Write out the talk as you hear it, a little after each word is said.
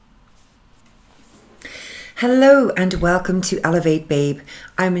Hello and welcome to Elevate Babe.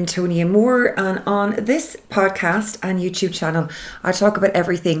 I'm Antonia Moore, and on this podcast and YouTube channel, I talk about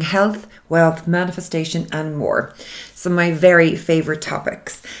everything health, wealth, manifestation, and more. Some of my very favorite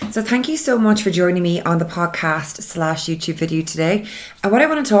topics. So thank you so much for joining me on the podcast / YouTube video today. And what I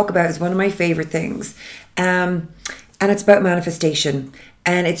want to talk about is one of my favorite things, and it's about manifestation.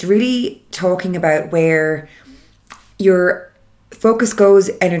 And it's really talking about where your focus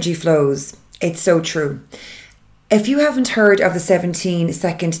goes, energy flows. It's so true. If you haven't heard of the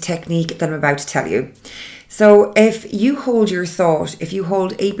 17-second technique that I'm about to tell you. So if you hold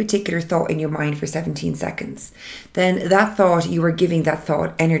a particular thought in your mind for 17 seconds, then that thought, you are giving that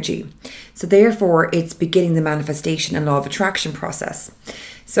thought energy. So therefore, it's beginning the manifestation and law of attraction process.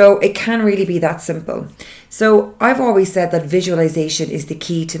 So it can really be that simple. So I've always said that visualization is the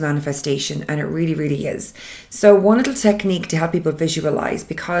key to manifestation, and it really, really is. So one little technique to help people visualize,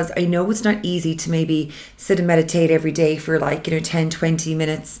 because I know it's not easy to maybe sit and meditate every day for 10, 20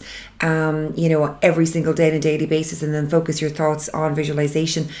 minutes, every single day on a daily basis, and then focus your thoughts on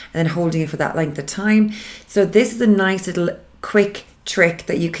visualization and then holding it for that length of time. So this is a nice little quick trick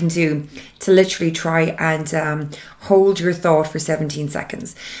that you can do to literally try and hold your thought for 17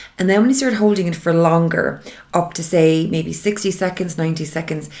 seconds. And then when you start holding it for longer, up to say maybe 60 seconds, 90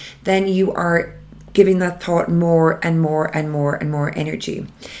 seconds, then you are giving that thought more and more and more and more energy.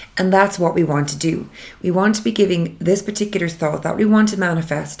 And that's what we want to do. We want to be giving this particular thought that we want to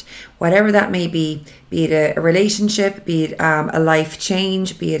manifest, whatever that may be it a relationship, be it a life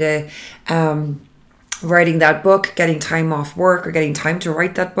change, be it writing that book, getting time off work or getting time to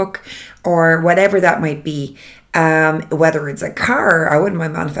write that book, or whatever that might be. Whether it's a car, I wouldn't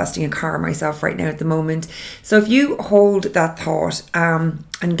mind manifesting a car myself right now at the moment. So if you hold that thought and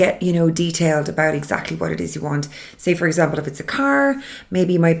get, detailed about exactly what it is you want. Say, for example, if it's a car,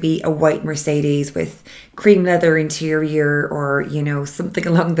 maybe it might be a white Mercedes with cream leather interior or, something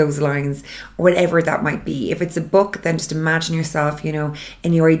along those lines, or whatever that might be. If it's a book, then just imagine yourself,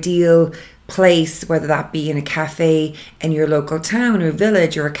 in your ideal place, whether that be in a cafe in your local town or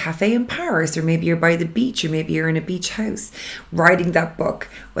village, or a cafe in Paris, or maybe you're by the beach, or maybe you're in a beach house writing that book.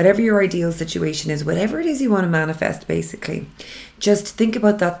 Whatever your ideal situation is, whatever it is you want to manifest, basically, just think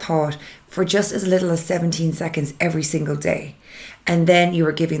about that thought for just as little as 17 seconds every single day. And then you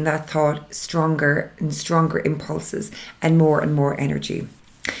are giving that thought stronger and stronger impulses and more energy.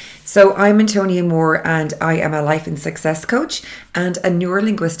 So I'm Antonia Moore, and I am a life and success coach and a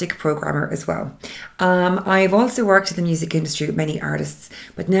neurolinguistic programmer as well. I've also worked in the music industry with many artists,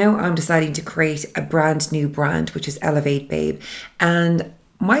 but now I'm deciding to create a brand new brand, which is Elevate Babe. And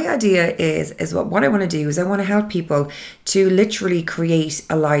my idea is what I want to do is I want to help people to literally create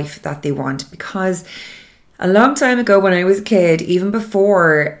a life that they want, because a long time ago when I was a kid, even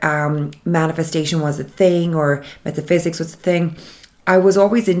before manifestation was a thing or metaphysics was a thing, I was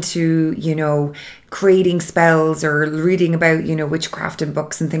always into, creating spells or reading about, witchcraft and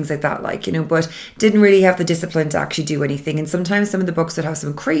books and things like that, but didn't really have the discipline to actually do anything. And sometimes some of the books would have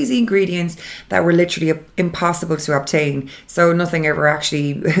some crazy ingredients that were literally impossible to obtain. So nothing ever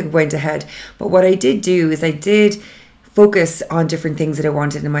actually went ahead. But what I did do is I did focus on different things that I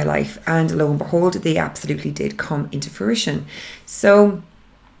wanted in my life. And lo and behold, they absolutely did come into fruition. So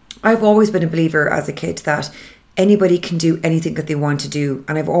I've always been a believer as a kid that anybody can do anything that they want to do.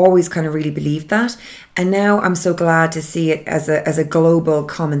 And I've always kind of really believed that. And now I'm so glad to see it as a global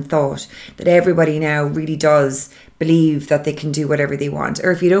common thought that everybody now really does believe that they can do whatever they want.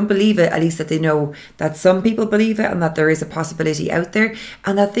 Or if you don't believe it, at least that they know that some people believe it and that there is a possibility out there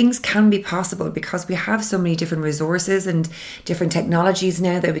and that things can be possible, because we have so many different resources and different technologies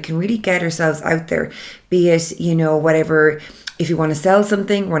now that we can really get ourselves out there. Be it, whatever. If you want to sell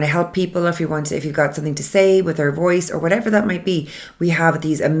something, want to help people, if you've got something to say with our voice or whatever that might be, we have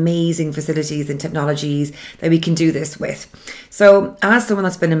these amazing facilities and technologies that we can do this with. So as someone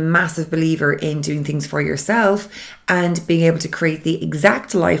that's been a massive believer in doing things for yourself and being able to create the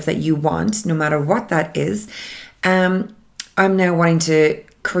exact life that you want, no matter what that is, I'm now wanting to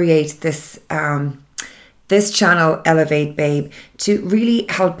create this channel, Elevate Babe, to really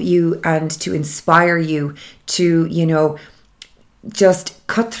help you and to inspire you to, just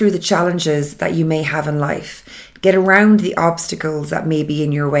cut through the challenges that you may have in life, get around the obstacles that may be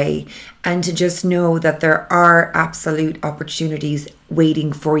in your way, and to just know that there are absolute opportunities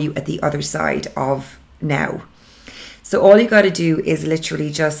waiting for you at the other side of now. So all you got to do is literally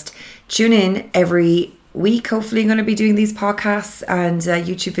just tune in every week. Hopefully I'm going to be doing these podcasts and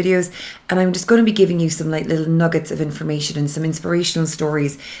YouTube videos, and I'm just going to be giving you some little nuggets of information and some inspirational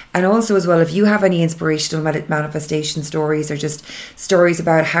stories. And also as well, if you have any inspirational manifestation stories or just stories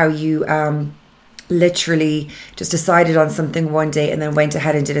about how you literally just decided on something one day and then went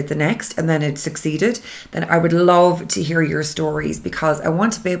ahead and did it the next, and then it succeeded, then I would love to hear your stories, because I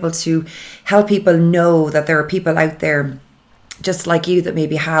want to be able to help people know that there are people out there just like you that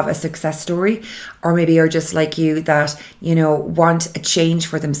maybe have a success story, or maybe are just like you that, you know, want a change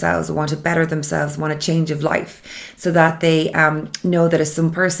for themselves, want to better themselves, want a change of life, so that they know that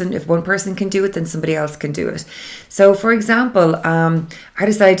if one person can do it, then somebody else can do it. So for example, I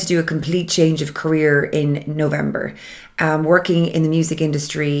decided to do a complete change of career in November. Working in the music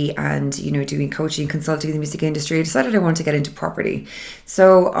industry and, you know, doing coaching, consulting in the music industry, I decided I wanted to get into property.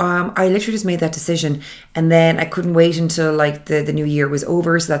 So I literally just made that decision, and then I couldn't wait until like the new year was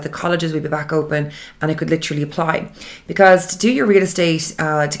over, so that the colleges would be back open and I could literally apply. Because to do your real estate,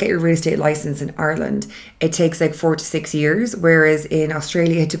 to get your real estate license in Ireland, it takes like 4 to 6 years, whereas in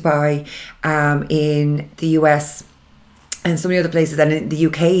Australia, Dubai, in the US, and so many other places, and in the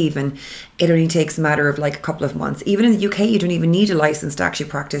UK even, it only takes a matter of like a couple of months. Even in the UK, you don't even need a license to actually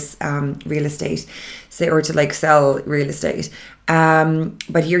practice real estate, or to like sell real estate.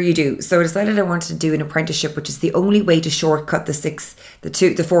 But here you do. So I decided I wanted to do an apprenticeship, which is the only way to shortcut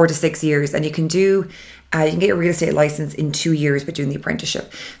the 4 to 6 years. And you can get your real estate license in 2 years by doing the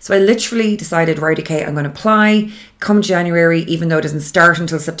apprenticeship. So I literally decided, right, okay, I'm going to apply come January, even though it doesn't start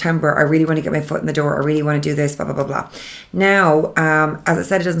until September. I really want to get my foot in the door. I really want to do this, blah, blah, blah, blah. Now, as I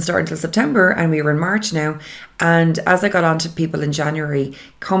said, it doesn't start until September, and we were in March now. And as I got on to people in January,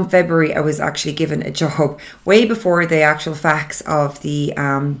 come February, I was actually given a job way before the actual facts of the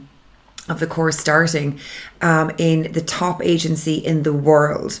course starting, in the top agency in the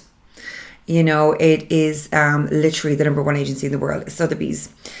world. You know, it is literally the number one agency in the world, Sotheby's.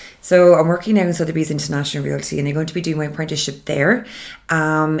 So I'm working now in Sotheby's International Realty, and I'm going to be doing my apprenticeship there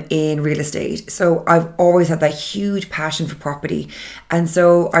in real estate. So I've always had that huge passion for property. And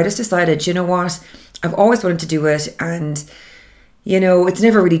so I just decided, you know what, I've always wanted to do it, and you know, it's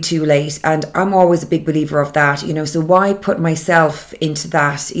never really too late. And I'm always a big believer of that, you know, so why put myself into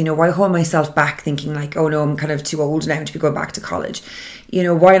that? You know, why hold myself back thinking like, oh no, I'm kind of too old now to be going back to college? You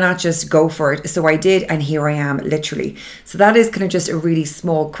know, why not just go for it? So I did, and here I am, literally. So that is kind of just a really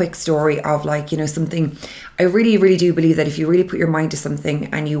small, quick story of like, you know, something. I really, really do believe that if you really put your mind to something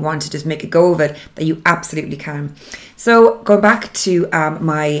and you want to just make a go of it, that you absolutely can. So going back to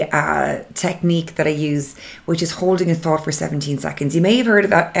my technique that I use, which is holding a thought for 17 seconds. You may have heard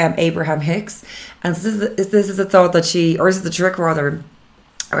of Abraham Hicks, and this is a thought that this is the trick rather,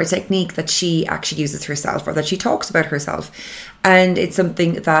 or a technique that she actually uses herself, or that she talks about herself. And it's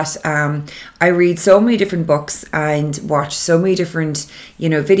something that I read so many different books and watch so many different, you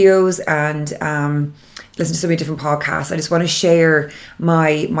know, videos, and listen to so many different podcasts. I just want to share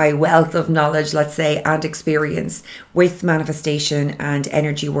my wealth of knowledge, let's say, and experience with manifestation and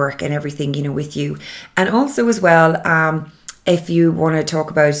energy work and everything, you know, with you. And also as well, if you want to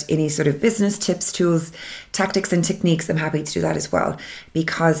talk about any sort of business tips, tools, tactics and techniques, I'm happy to do that as well.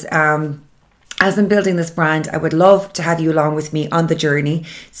 Because as I'm building this brand, I would love to have you along with me on the journey.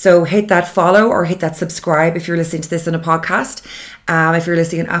 So hit that follow or hit that subscribe if you're listening to this on a podcast. If you're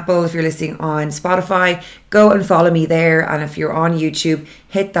listening on Apple, if you're listening on Spotify, go and follow me there. And if you're on YouTube,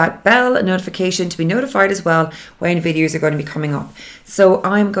 hit that bell notification to be notified as well when videos are going to be coming up. So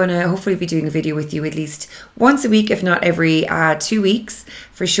I'm going to hopefully be doing a video with you at least once a week, if not every 2 weeks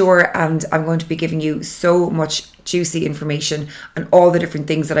for sure. And I'm going to be giving you so much juicy information on all the different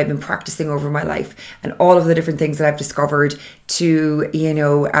things that I've been practicing over my life, and all of the different things that I've discovered to, you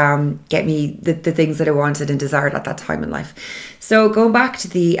know, get me the things that I wanted and desired at that time in life. So going back to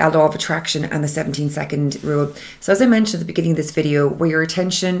the law of attraction and the 17-second rule. So as I mentioned at the beginning of this video, where your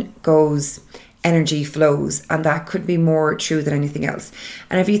attention goes, energy flows, and that could be more true than anything else.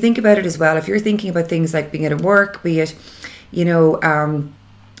 And if you think about it as well, if you're thinking about things like being at work, be it, you know,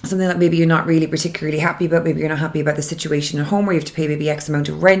 something that maybe you're not really particularly happy about, maybe you're not happy about the situation at home where you have to pay maybe X amount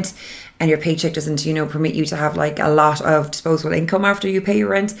of rent, and your paycheck doesn't, you know, permit you to have like a lot of disposable income after you pay your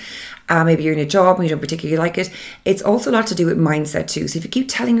rent. Maybe you're in a job and you don't particularly like it. It's also a lot to do with mindset too. So if you keep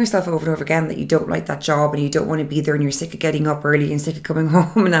telling yourself over and over again that you don't like that job and you don't want to be there, and you're sick of getting up early and sick of coming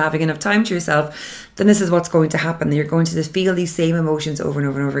home and not having enough time to yourself, then this is what's going to happen. You're going to just feel these same emotions over and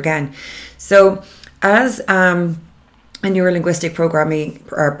over and over again. So as a neuro-linguistic programming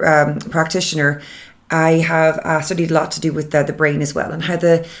practitioner, I have studied a lot to do with the brain as well, and how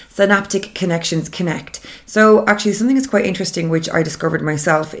the synaptic connections connect. So actually something that's quite interesting, which I discovered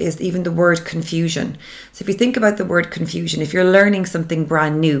myself, is even the word confusion. So if you think about the word confusion, if you're learning something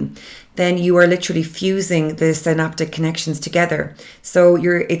brand new, then you are literally fusing the synaptic connections together. So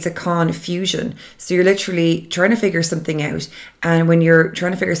it's a confusion. So you're literally trying to figure something out. And when you're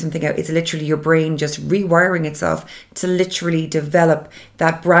trying to figure something out, it's literally your brain just rewiring itself to literally develop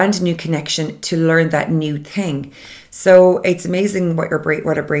that brand new connection to learn that new thing. So it's amazing what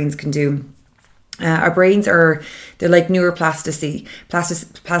our brains can do. Our brains they're like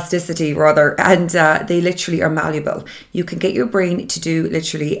neuroplasticity, rather, and they literally are malleable. You can get your brain to do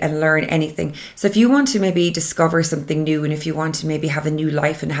literally and learn anything. So if you want to maybe discover something new, and if you want to maybe have a new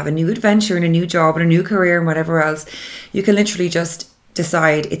life and have a new adventure and a new job and a new career and whatever else, you can literally just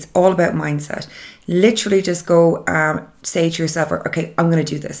decide it's all about mindset. Literally just go say to yourself, okay, I'm going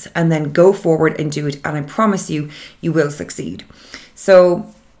to do this, and then go forward and do it. And I promise you, you will succeed.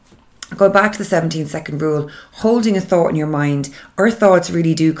 So go back to the 17-second rule, holding a thought in your mind. Our thoughts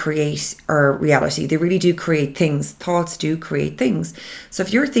really do create our reality. They really do create things. Thoughts do create things. So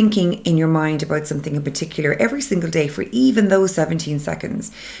if you're thinking in your mind about something in particular every single day for even those 17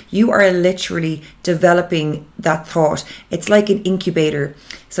 seconds, you are literally developing that thought. It's like an incubator.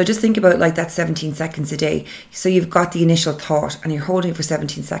 So just think about like that 17 seconds a day. So you've got the initial thought and you're holding it for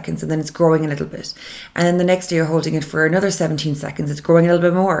 17 seconds, and then it's growing a little bit. And then the next day you're holding it for another 17 seconds. It's growing a little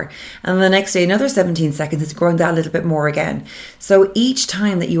bit more. And then the next day, another 17 seconds, it's growing that a little bit more again. So each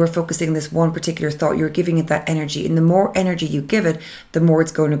time that you are focusing on this one particular thought, you're giving it that energy. And the more energy you give it, the more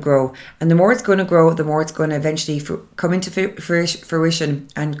it's going to grow. And the more it's going to grow, the more it's going to eventually come into fruition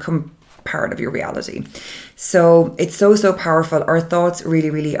and come part of your reality. So it's so powerful. Our thoughts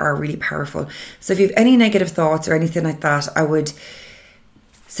really are really powerful. So if you have any negative thoughts or anything like that, I would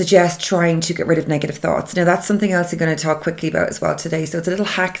suggest trying to get rid of negative thoughts. Now that's something else I'm going to talk quickly about as well today. So it's a little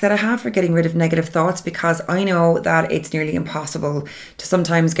hack that I have for getting rid of negative thoughts, because I know that it's nearly impossible to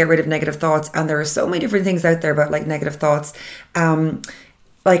sometimes get rid of negative thoughts, and there are so many different things out there about like negative thoughts.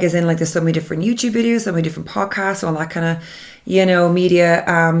 Like as in like there's so many different YouTube videos, so many different podcasts, all that kind of, media,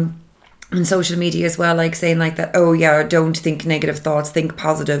 and social media as well, like saying like that, oh yeah, don't think negative thoughts, think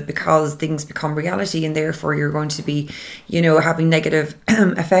positive, because things become reality, and therefore you're going to be, having negative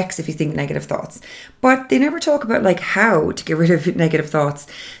effects if you think negative thoughts. But they never talk about like how to get rid of negative thoughts.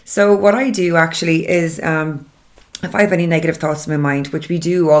 So what I do actually is, if I have any negative thoughts in my mind, which we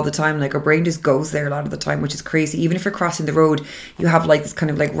do all the time, like our brain just goes there a lot of the time, which is crazy. Even if you're crossing the road, you have like this kind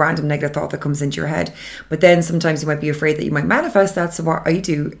of like random negative thought that comes into your head. But then sometimes you might be afraid that you might manifest that. So what I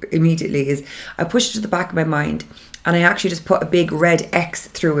do immediately is I push it to the back of my mind, and I actually just put a big red X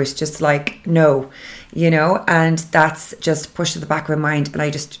through it, just like no, and that's just pushed to the back of my mind. And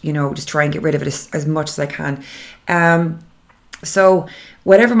I just try and get rid of it as much as I can. So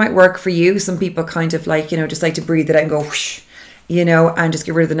whatever might work for you. Some people kind of like, just like to breathe it out and go whoosh, and just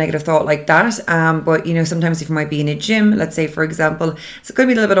get rid of the negative thought like that. But sometimes if you might be in a gym, let's say for example, it's going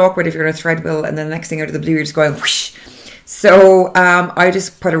to be a little bit awkward if you're on a treadmill and then the next thing out of the blue you're just going whoosh. So I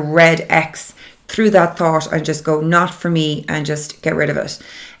just put a red X through that thought and just go, not for me, and just get rid of it.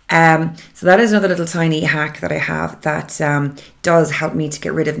 So that is another little tiny hack that I have that does help me to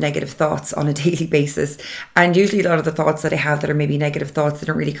get rid of negative thoughts on a daily basis. And usually a lot of the thoughts that I have that are maybe negative thoughts, they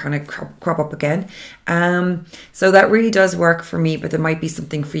don't really kind of crop up again. So that really does work for me, but there might be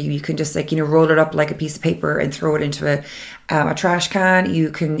something for you. You can just like, roll it up like a piece of paper and throw it into a trash can.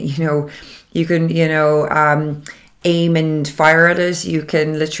 You can, aim and fire at it. You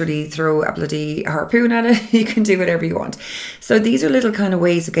can literally throw a bloody harpoon at it. You can do whatever you want. So these are little kind of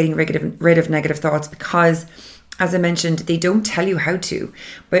ways of getting rid of negative thoughts, because as I mentioned, they don't tell you how to,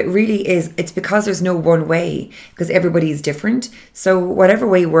 but it really is, it's because there's no one way, because everybody is different. So whatever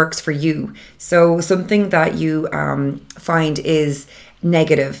way works for you. So something that you find is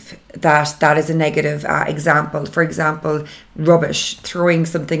negative, that is a negative example. For example, rubbish, throwing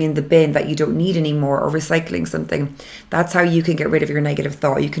something in the bin that you don't need anymore, or recycling something. That's how you can get rid of your negative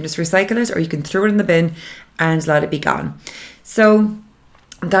thought. You can just recycle it, or you can throw it in the bin and let it be gone. So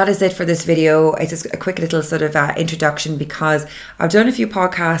that is it for this video. It's just a quick little sort of introduction, because I've done a few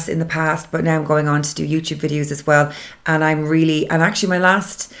podcasts in the past, but now I'm going on to do YouTube videos as well. And actually my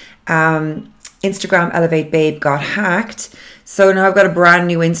last Instagram Elevate Babe got hacked. So now I've got a brand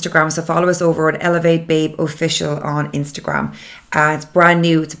new Instagram. So follow us over on Elevate Babe Official on Instagram. It's brand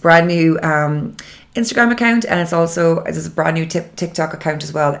new. It's a brand new Instagram account, and there's a brand new TikTok account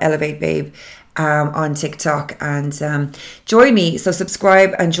as well, Elevate Babe on TikTok. And join me. So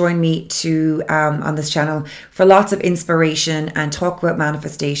subscribe and join me to on this channel for lots of inspiration and talk about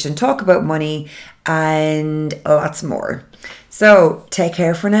manifestation, talk about money, and lots more. So take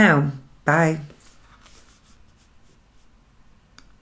care for now. Bye.